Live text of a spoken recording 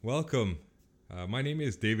Welcome. My name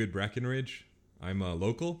is David Brackenridge. I'm a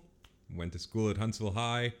local, went to school at Huntsville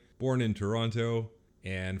High, born in Toronto,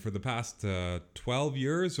 and for the past 12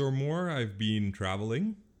 years or more, I've been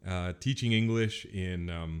traveling, teaching English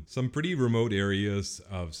in some pretty remote areas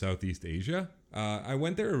of Southeast Asia. I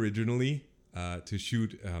went there originally to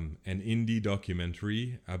shoot an indie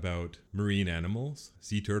documentary about marine animals,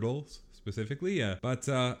 sea turtles specifically, but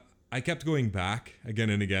I kept going back again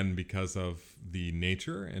and again because of the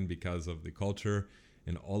nature and because of the culture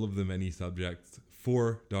and all of the many subjects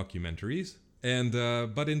for documentaries. And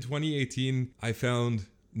but in 2018, I found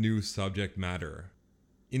new subject matter.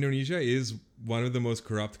 Indonesia is one of the most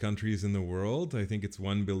corrupt countries in the world. I think it's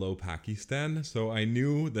one below Pakistan. So I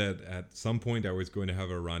knew that at some point I was going to have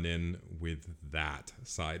a run-in with that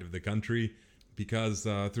side of the country because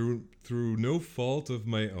through no fault of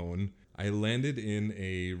my own, I landed in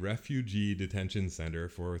a refugee detention center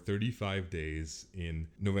for 35 days in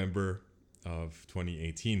November of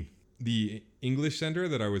 2018. The English center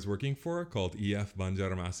that I was working for, called EF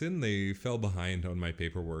Banjarmasin, they fell behind on my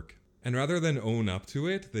paperwork. And rather than own up to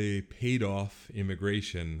it, they paid off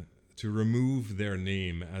immigration to remove their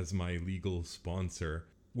name as my legal sponsor,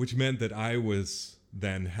 which meant that I was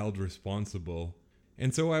then held responsible.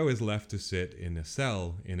 And so I was left to sit in a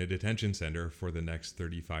cell in a detention center for the next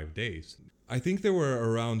 35 days. I think there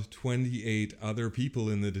were around 28 other people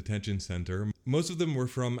in the detention center. Most of them were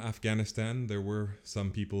from Afghanistan. There were some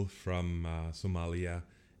people from Somalia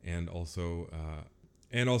and also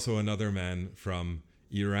another man from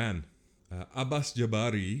Iran. Abbas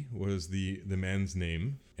Jabari was the man's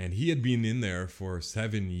name, and he had been in there for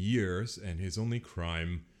 7 years, and his only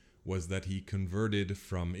crime was that he converted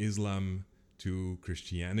from Islam to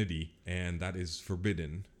Christianity, and that is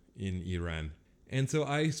forbidden in Iran. And so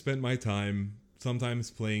I spent my time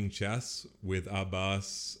sometimes playing chess with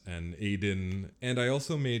Abbas and Aiden, and I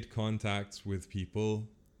also made contacts with people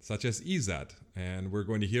such as Izzat, and we're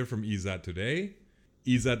going to hear from Izzat today.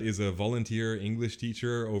 Izzat is a volunteer English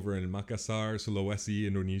teacher over in Makassar, Sulawesi,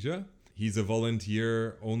 Indonesia. He's a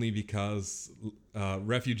volunteer only because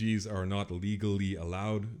refugees are not legally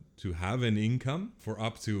allowed to have an income for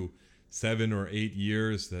up to 7 or 8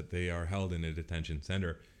 years that they are held in a detention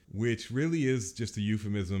center, which really is just a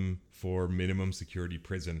euphemism for minimum security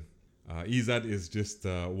prison. Izzat is just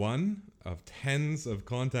one of tens of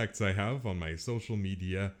contacts I have on my social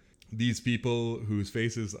media. These people whose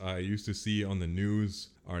faces I used to see on the news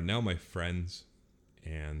are now my friends,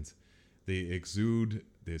 and they exude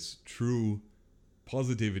this true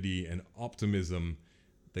positivity and optimism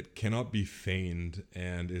that cannot be feigned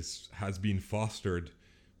and has been fostered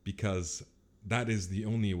because that is the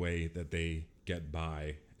only way that they get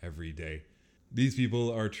by every day. These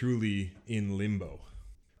people are truly in limbo.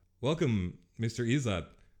 Welcome, Mr. Izzat.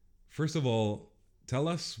 First of all, tell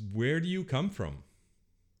us, where do you come from?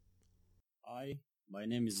 Hi, my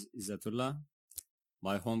name is Izzat Ullah.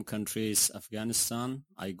 My home country is Afghanistan.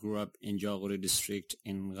 I grew up in Jawghari district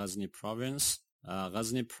in Ghazni province.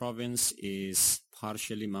 Ghazni province is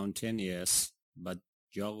partially mountainous, but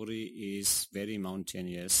Jawghari is very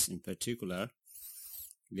mountainous. In particular,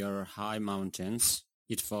 there are high mountains.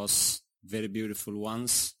 It was very beautiful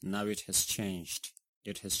once. Now it has changed.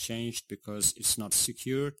 It has changed because it's not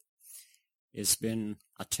secure. It's been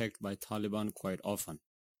attacked by Taliban quite often.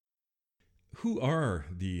 Who are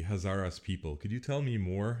the Hazaras people? Could you tell me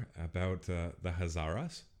more about the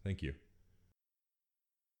Hazaras? Thank you.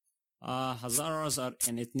 Hazaras are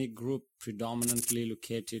an ethnic group predominantly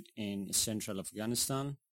located in central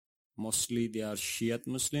Afghanistan. Mostly they are Shiite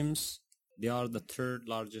Muslims. They are the third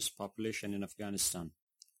largest population in Afghanistan.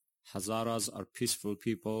 Hazaras are peaceful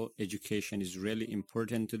people. Education is really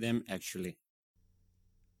important to them, actually.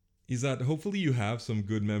 Izzat, hopefully you have some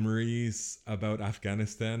good memories about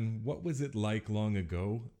Afghanistan. What was it like long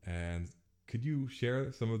ago? And could you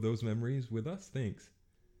share some of those memories with us? Thanks.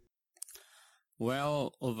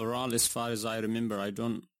 Well, overall, as far as I remember, I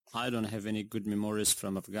don't have any good memories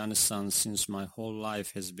from Afghanistan since my whole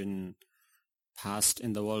life has been passed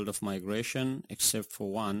in the world of migration, except for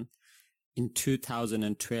one. In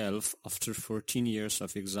 2012, after 14 years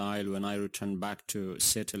of exile, when I returned back to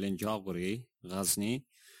settle in Jawghari, Ghazni,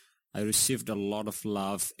 I received a lot of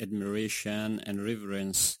love, admiration, and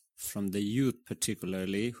reverence from the youth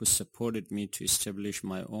particularly, who supported me to establish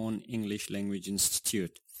my own English language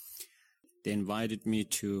institute. They invited me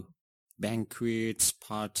to banquets,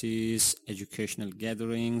 parties, educational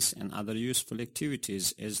gatherings, and other useful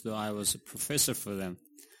activities as though I was a professor for them.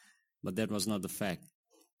 But that was not the fact.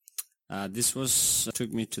 This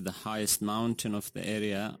took me to the highest mountain of the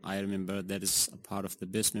area. I remember that is a part of the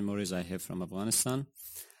best memories I have from Afghanistan.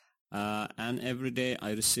 And every day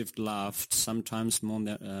I received love, sometimes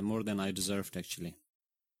more than I deserved, actually.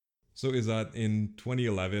 So is that in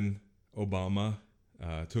 2011, Obama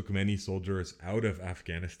took many soldiers out of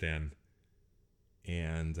Afghanistan,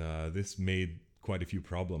 and this made quite a few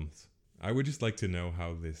problems. I would just like to know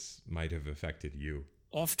how this might have affected you.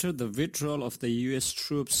 After the withdrawal of the US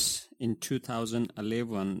troops in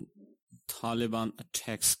 2011, Taliban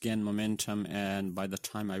attacks gained momentum, and by the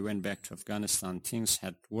time I went back to Afghanistan, things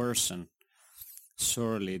had worsened.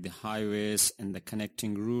 Sorely, the highways and the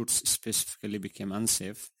connecting routes specifically became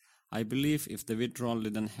unsafe. I believe if the withdrawal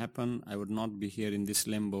didn't happen, I would not be here in this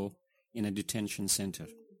limbo in a detention center.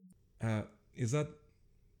 I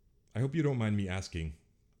hope you don't mind me asking,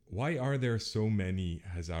 why are there so many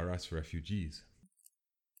Hazaras refugees?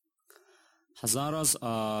 Hazaras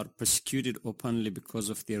are persecuted openly because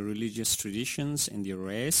of their religious traditions and their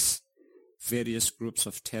race. Various groups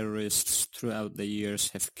of terrorists throughout the years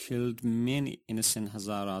have killed many innocent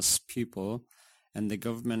Hazaras people, and the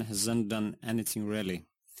government hasn't done anything really.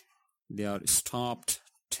 They are stopped,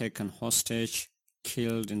 taken hostage,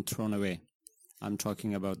 killed and thrown away. I'm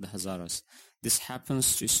talking about the Hazaras. This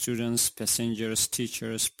happens to students, passengers,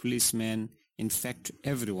 teachers, policemen, in fact to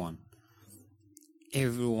everyone.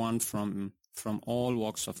 Everyone from all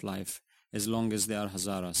walks of life, as long as they are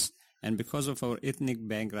Hazaras. And because of our ethnic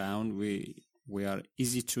background, we are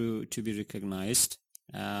easy to be recognized.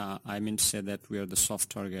 I mean to say that we are the soft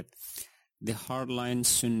target. The hardline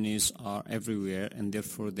Sunnis are everywhere, and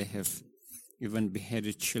therefore they have even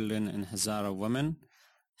beheaded children and Hazara women.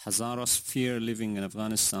 Hazaras fear living in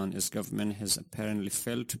Afghanistan as government has apparently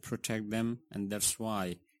failed to protect them, and that's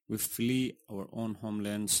why we flee our own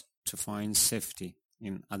homelands to find safety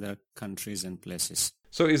in other countries and places.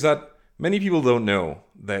 So is that many people don't know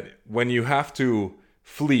that when you have to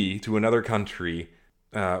flee to another country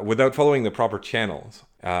without following the proper channels,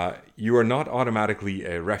 you are not automatically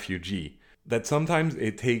a refugee. That sometimes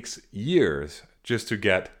it takes years just to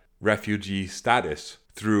get refugee status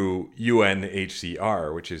through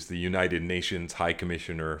UNHCR, which is the United Nations High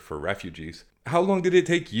Commissioner for Refugees. How long did it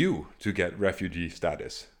take you to get refugee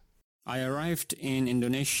status? I arrived in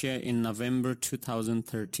Indonesia in November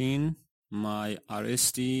 2013. My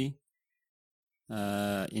RSD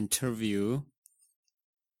interview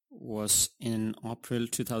was in April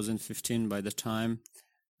 2015. By the time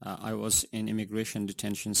I was in Immigration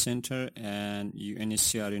Detention Center, and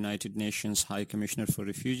UNHCR, United Nations High Commissioner for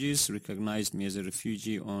Refugees, recognized me as a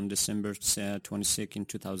refugee on December 22nd,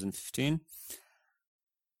 2015.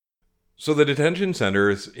 So the detention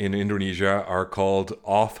centers in Indonesia are called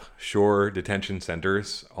offshore detention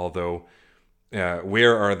centers, although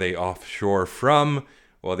where are they offshore from?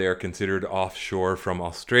 Well, they are considered offshore from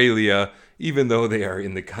Australia, even though they are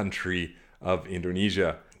in the country of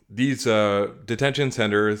Indonesia. These detention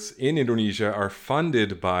centers in Indonesia are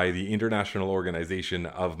funded by the International Organization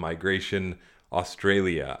of Migration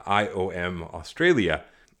Australia, IOM Australia,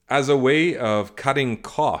 as a way of cutting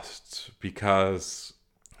costs because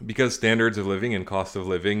standards of living and cost of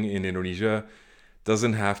living in Indonesia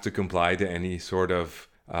doesn't have to comply to any sort of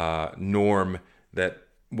norm that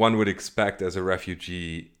one would expect as a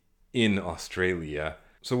refugee in Australia.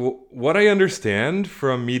 So what I understand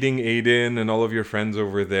from meeting Aiden and all of your friends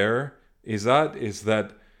over there is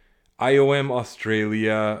that IOM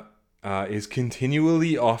Australia is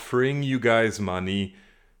continually offering you guys money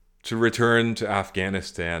to return to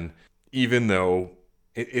Afghanistan, even though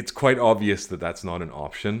it's quite obvious that that's not an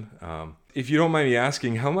option. If you don't mind me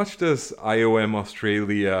asking, how much does IOM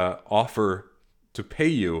Australia offer to pay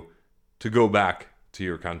you to go back to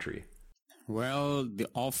your country? Well, the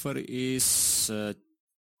offer is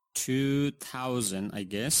 2,000, I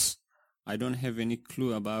guess. I don't have any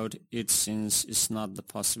clue about it since it's not the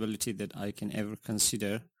possibility that I can ever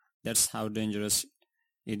consider. That's how dangerous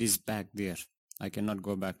it is back there. I cannot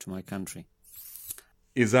go back to my country.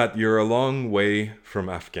 Is that you're a long way from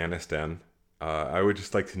Afghanistan. I would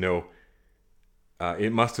just like to know,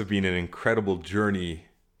 it must have been an incredible journey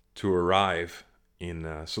to arrive in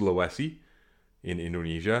Sulawesi, in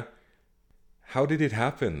Indonesia. How did it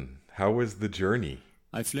happen? How was the journey?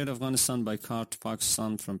 I fled Afghanistan by car to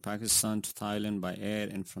Pakistan, from Pakistan to Thailand by air,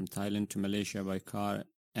 and from Thailand to Malaysia by car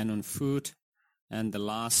and on foot, and the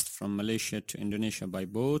last from Malaysia to Indonesia by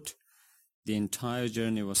boat. The entire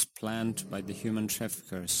journey was planned by the human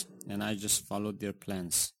traffickers, and I just followed their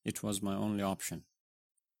plans. It was my only option.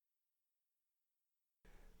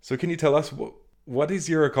 So can you tell us, what is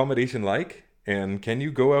your accommodation like? And can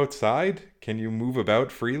you go outside? Can you move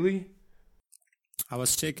about freely? I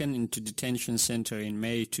was taken into detention center in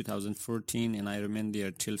May 2014, and I remained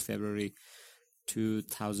there till February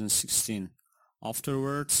 2016.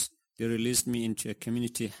 Afterwards, They released me into a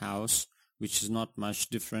community house, which is not much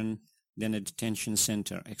different than a detention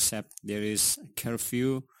center, except there is a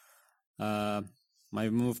curfew. My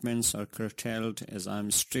movements are curtailed as I'm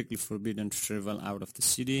strictly forbidden to travel out of the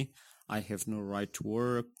city. I have no right to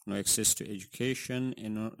work, no access to education,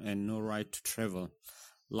 and no right to travel.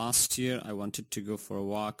 Last year, I wanted to go for a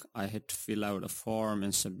walk. I had to fill out a form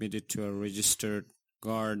and submit it to a registered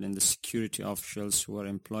guard and the security officials who are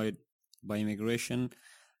employed by immigration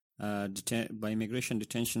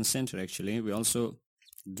detention center. Actually, we also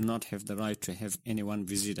do not have the right to have anyone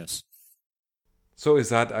visit us. So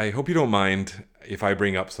Izzat, I hope you don't mind if I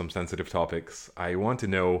bring up some sensitive topics. I want to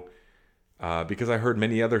know, because I heard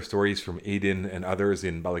many other stories from Aiden and others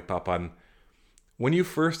in Balikpapan, when you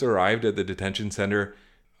first arrived at the detention center,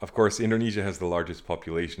 of course, Indonesia has the largest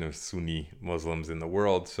population of Sunni Muslims in the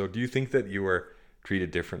world. So do you think that you were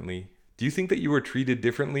treated differently? Do you think that you were treated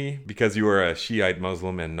differently because you were a Shiite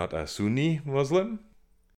Muslim and not a Sunni Muslim?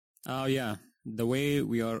 Oh, yeah. The way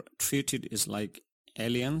we are treated is like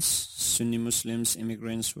aliens. Sunni Muslims,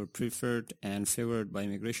 immigrants were preferred and favored by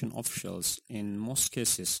immigration officials in most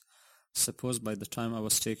cases. Suppose by the time I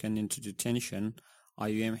was taken into detention,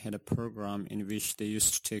 IUM had a program in which they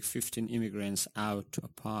used to take 15 immigrants out to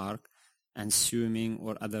a park and swimming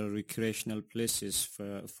or other recreational places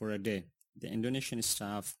for a day. The Indonesian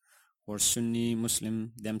staff or Sunni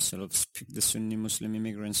Muslim themselves picked the Sunni Muslim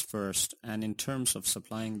immigrants first, and in terms of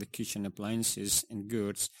supplying the kitchen appliances and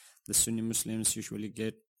goods, the Sunni Muslims usually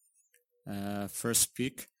get first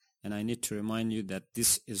pick, and I need to remind you that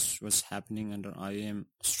this is what's happening under IUM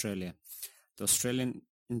Australia. The Australian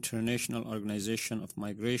International Organization of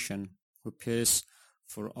Migration, who pays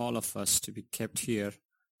for all of us to be kept here,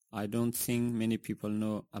 I don't think many people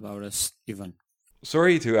know about us even.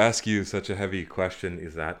 Sorry to ask you such a heavy question,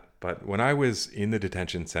 Izzat, but when I was in the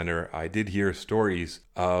detention center, I did hear stories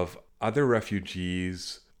of other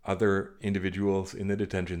refugees, other individuals in the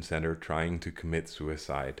detention center trying to commit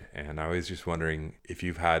suicide. And I was just wondering if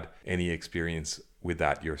you've had any experience with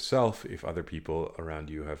that yourself, if other people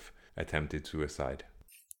around you have attempted suicide.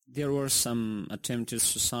 There were some attempted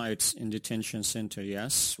suicides in detention center,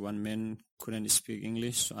 yes. One man couldn't speak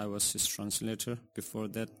English, so I was his translator before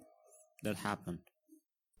that happened.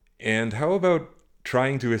 And how about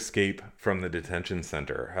trying to escape from the detention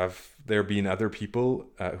center? Have there been other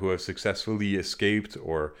people who have successfully escaped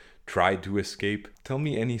or tried to escape? Tell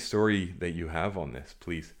me any story that you have on this,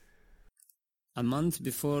 please. A month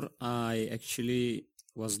before I actually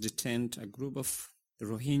was detained, a group of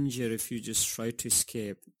Rohingya refugees tried to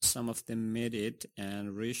escape. Some of them made it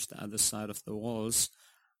and reached the other side of the walls,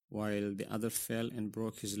 while the other fell and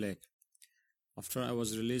broke his leg. After I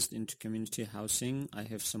was released into community housing, I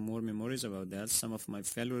have some more memories about that. Some of my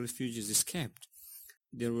fellow refugees escaped.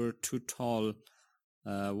 There were two tall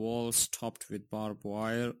walls topped with barbed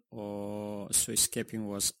wire, so escaping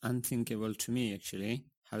was unthinkable to me actually.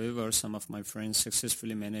 However, some of my friends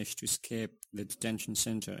successfully managed to escape the detention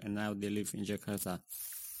center and now they live in Jakarta.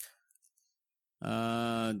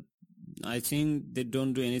 I think they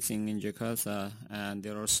don't do anything in Jakarta, and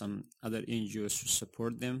there are some other NGOs who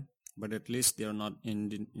support them, but at least they are not in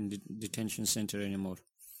the detention center anymore.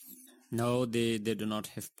 No, they do not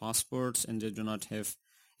have passports, and they do not have,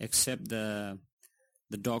 except the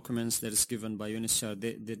documents that is given by UNICEF,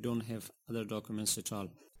 they don't have other documents at all.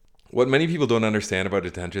 What many people don't understand about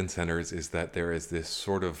detention centers is that there is this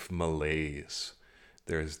sort of malaise.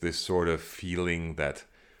 There's this sort of feeling that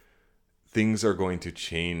things are going to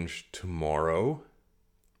change tomorrow,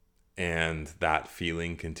 and that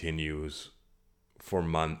feeling continues for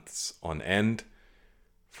months on end.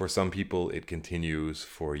 For some people, it continues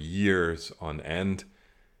for years on end.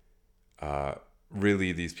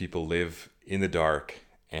 Really, these people live in the dark,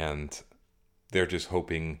 and they're just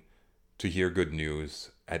hoping to hear good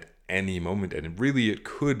news at any moment, and really it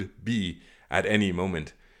could be at any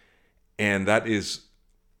moment, and that is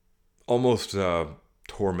almost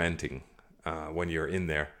tormenting when you're in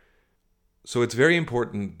there. So it's very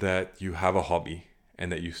important that you have a hobby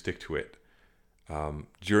and that you stick to it.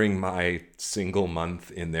 During my single month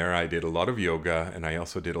in there, I did a lot of yoga, and I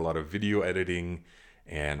also did a lot of video editing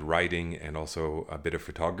and writing, and also a bit of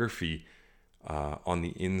photography on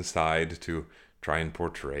the inside to try and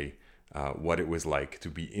portray what it was like to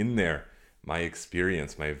be in there, my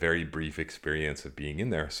experience, my very brief experience of being in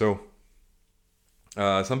there. So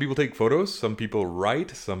some people take photos, some people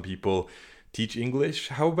write, some people teach English.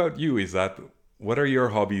 How about you? What are your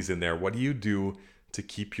hobbies in there? What do you do to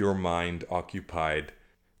keep your mind occupied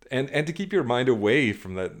and to keep your mind away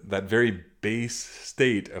from that very base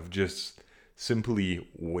state of just simply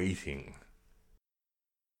waiting?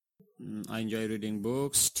 I enjoy reading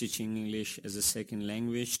books, teaching English as a second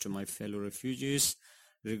language to my fellow refugees,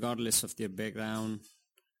 regardless of their background.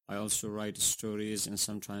 I also write stories, and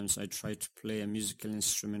sometimes I try to play a musical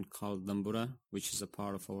instrument called dambura, which is a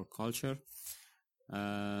part of our culture.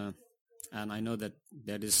 And I know that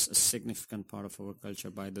that is a significant part of our culture,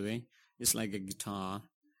 by the way. It's like a guitar,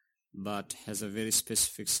 but has a very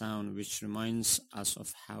specific sound, which reminds us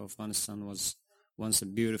of how Afghanistan was once a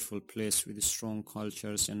beautiful place with strong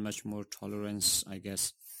cultures and much more tolerance, I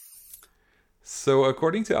guess. So,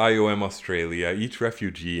 according to IOM Australia, each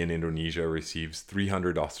refugee in Indonesia receives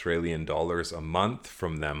 300 Australian dollars a month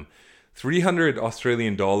from them. 300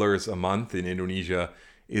 Australian dollars a month in Indonesia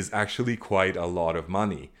is actually quite a lot of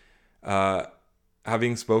money.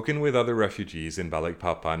 Having spoken with other refugees in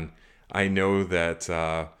Balikpapan, I know that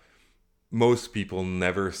most people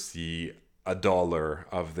never see a dollar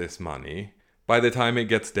of this money. By the time it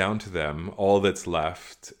gets down to them, all that's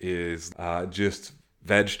left is just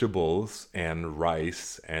vegetables and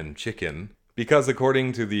rice and chicken. Because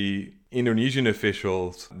according to the Indonesian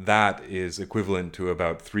officials, that is equivalent to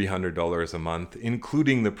about $300 a month,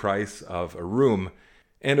 including the price of a room.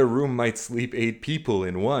 And a room might sleep 8 people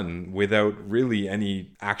in one without really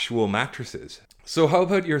any actual mattresses. So how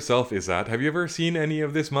about yourself, Izzat? Have you ever seen any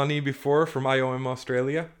of this money before from IOM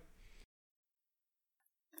Australia?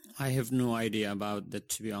 I have no idea about that,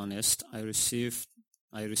 to be honest. I receive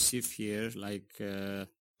here like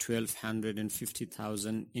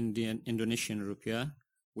 1,250,000 Indonesian rupiah,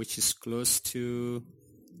 which is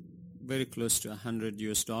very close to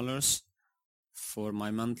 $100 for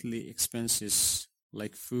my monthly expenses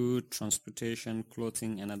like food, transportation,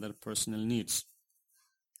 clothing, and other personal needs.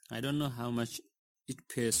 I don't know how much it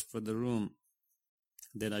pays for the room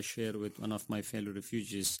that I share with one of my fellow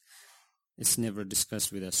refugees. It's never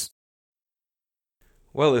discussed with us.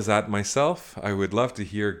 Well, Izzat, myself, I would love to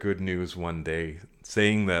hear good news one day,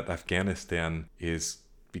 saying that Afghanistan is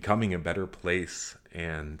becoming a better place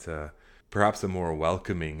and perhaps a more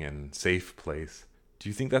welcoming and safe place. Do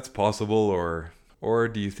you think that's possible, or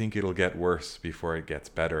do you think it'll get worse before it gets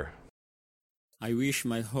better? I wish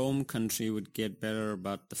my home country would get better,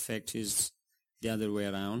 but the fact is the other way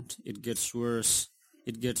around. It gets worse.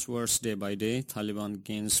 It gets worse day by day. Taliban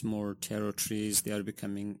gains more territories. They are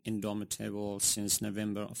becoming indomitable. Since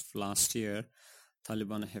November of last year,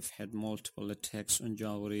 Taliban have had multiple attacks on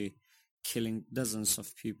Jawari, killing dozens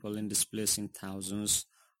of people and displacing thousands.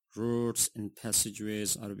 Roads and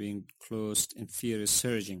passageways are being closed and fear is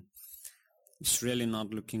surging. It's really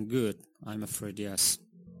not looking good, I'm afraid, yes.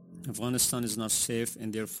 Afghanistan is not safe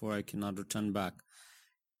and therefore I cannot return back.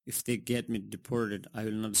 If they get me deported, I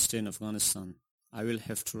will not stay in Afghanistan. I will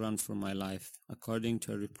have to run for my life. According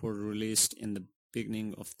to a report released in the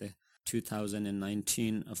beginning of the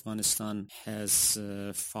 2019, Afghanistan has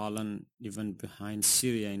fallen even behind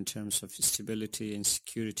Syria in terms of stability and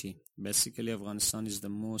security. Basically, Afghanistan is the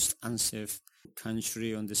most unsafe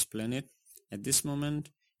country on this planet. At this moment,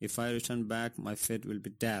 if I return back, my fate will be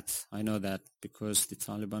death. I know that because the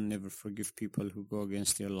Taliban never forgive people who go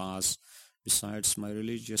against their laws. Besides, my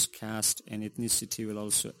religious caste and ethnicity will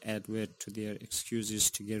also add weight to their excuses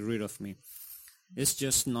to get rid of me. It's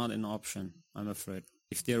just not an option, I'm afraid.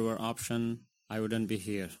 If there were option, I wouldn't be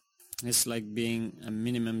here. It's like being a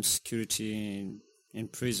minimum security in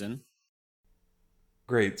prison.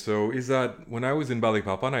 Great. So is that when I was in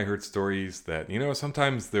Balikpapan, I heard stories that,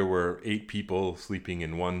 sometimes there were 8 people sleeping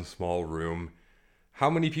in one small room. How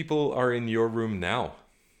many people are in your room now?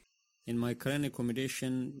 In my current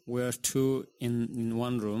accommodation, we are 2 in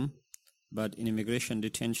one room, but in immigration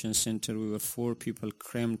detention center, we were 4 people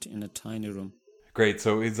crammed in a tiny room. Great.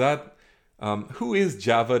 So is that, who is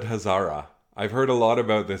Javad Hazara? I've heard a lot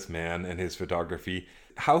about this man and his photography.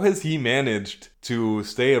 How has he managed to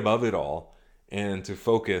stay above it all and to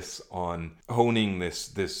focus on honing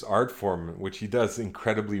this art form, which he does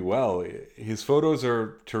incredibly well? His photos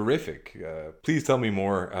are terrific. Please tell me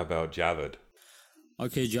more about Javad.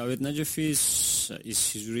 Okay, Javed Najafi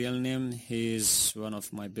is his real name. He is one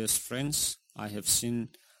of my best friends. I have seen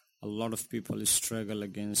a lot of people struggle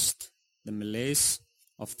against the Malays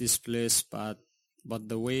of this place, but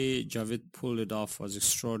the way Javed pulled it off was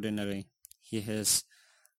extraordinary. He has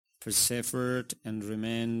persevered and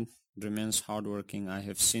remains hardworking. I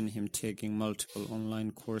have seen him taking multiple online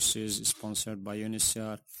courses sponsored by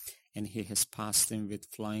UNICEF, and he has passed them with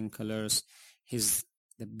flying colors. He's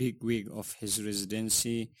the bigwig of his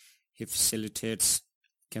residency. He facilitates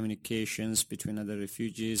communications between other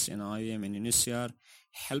refugees and IOM and UNICEF,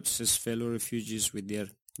 helps his fellow refugees with their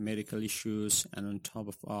medical issues, and on top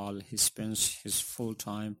of all, he spends his full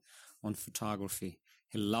time on photography.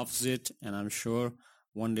 He loves it, and I'm sure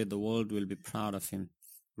one day the world will be proud of him.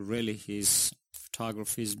 Really, his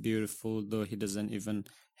photography is beautiful, though he doesn't even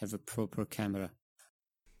have a proper camera.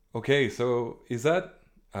 Okay, so is that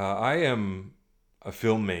I am a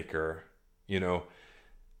filmmaker, you know,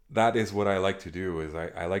 that is what I like to do is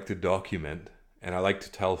I like to document and I like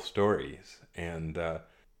to tell stories. And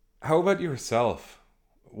how about yourself?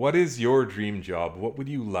 What is your dream job? What would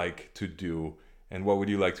you like to do and what would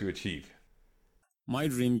you like to achieve? My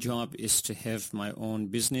dream job is to have my own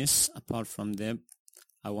business. Apart from that,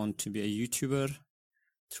 I want to be a YouTuber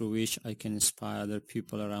through which I can inspire other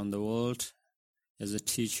people around the world. As a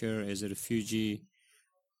teacher, as a refugee,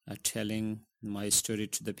 telling my story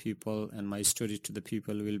to the people, and my story to the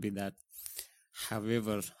people will be that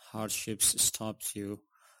however hardships stops you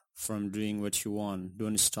from doing what you want,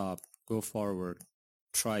 don't stop, go forward,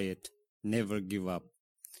 try it, never give up,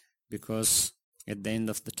 because at the end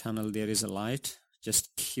of the tunnel there is a light.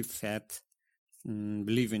 Just keep faith,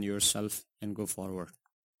 believe in yourself, and go forward.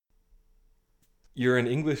 You're an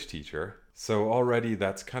English teacher, so already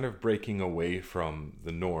that's kind of breaking away from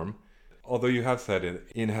the norm. Although you have said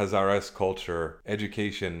in Hazaras culture,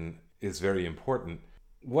 education is very important.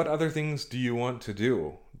 What other things do you want to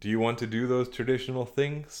do? Do you want to do those traditional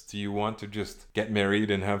things? Do you want to just get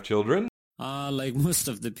married and have children? Like most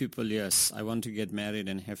of the people, yes, I want to get married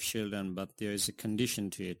and have children, but there is a condition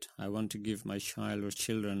to it. I want to give my child or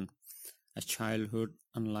children a childhood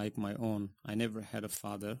unlike my own. I never had a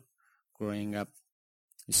father growing up,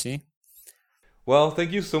 you see? Well,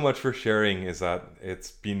 thank you so much for sharing, Izzat.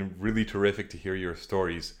 It's been really terrific to hear your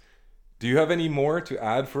stories. Do you have any more to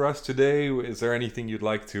add for us today? Is there anything you'd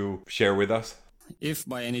like to share with us? If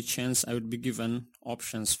by any chance I would be given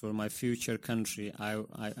options for my future country, I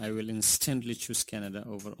will instantly choose Canada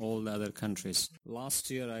over all the other countries. Last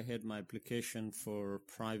year I had my application for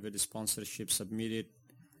private sponsorship submitted,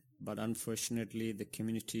 but unfortunately the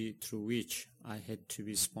community through which I had to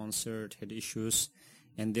be sponsored had issues,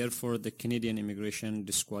 and therefore the Canadian immigration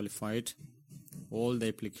disqualified all the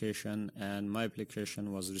application and my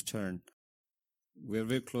application was returned. We're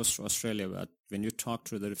very close to Australia, but when you talk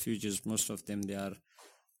to the refugees, most of them they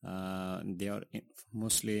are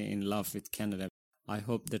mostly in love with Canada. I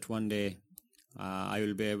hope that one day I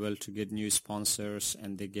will be able to get new sponsors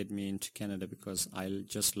and they get me into Canada because I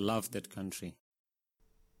just love that country.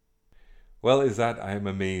 Well, Izzat, I'm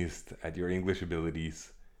amazed at your English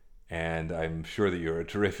abilities, and I'm sure that you're a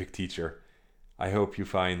terrific teacher. I hope you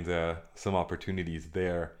find some opportunities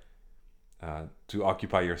there to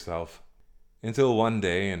occupy yourself until one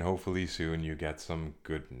day, and hopefully soon, you get some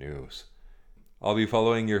good news. I'll be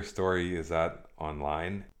following your story, Izzat,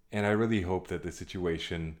 online, and I really hope that the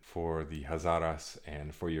situation for the Hazaras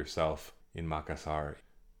and for yourself in Makassar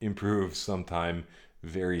improves sometime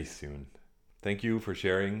very soon. Thank you for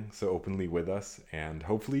sharing so openly with us, and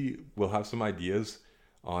hopefully we'll have some ideas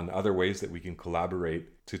on other ways that we can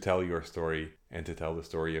collaborate to tell your story and to tell the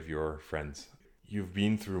story of your friends. You've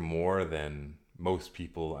been through more than most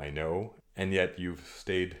people I know, and yet you've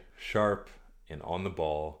stayed sharp and on the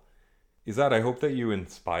ball. Izzat, I hope that you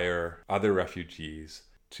inspire other refugees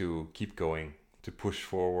to keep going, to push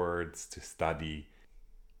forwards, to study.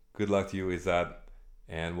 Good luck to you, Izzat,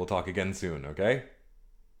 and we'll talk again soon, okay?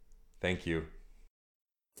 Thank you.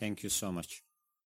 Thank you so much.